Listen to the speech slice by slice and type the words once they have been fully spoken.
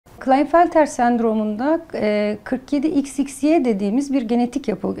Klineferter sendromunda 47XXY dediğimiz bir genetik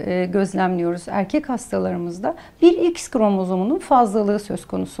yapı gözlemliyoruz erkek hastalarımızda. Bir X kromozomunun fazlalığı söz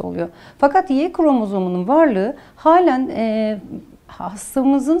konusu oluyor. Fakat Y kromozomunun varlığı halen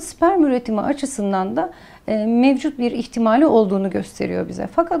hastamızın sperm üretimi açısından da mevcut bir ihtimali olduğunu gösteriyor bize.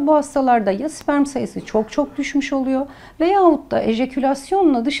 Fakat bu hastalarda ya sperm sayısı çok düşmüş oluyor veyahut da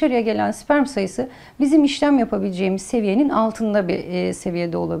ejekülasyonla dışarıya gelen sperm sayısı bizim işlem yapabileceğimiz seviyenin altında bir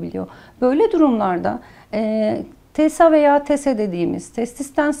seviyede olabiliyor. Böyle durumlarda TESA veya TESE dediğimiz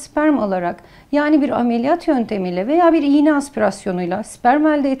testisten sperm alarak yani bir ameliyat yöntemiyle veya bir iğne aspirasyonuyla sperm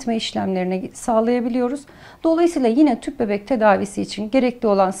elde etme işlemlerini sağlayabiliyoruz. Dolayısıyla yine tüp bebek tedavisi için gerekli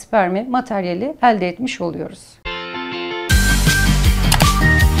olan spermi, materyali elde etmiş oluyoruz.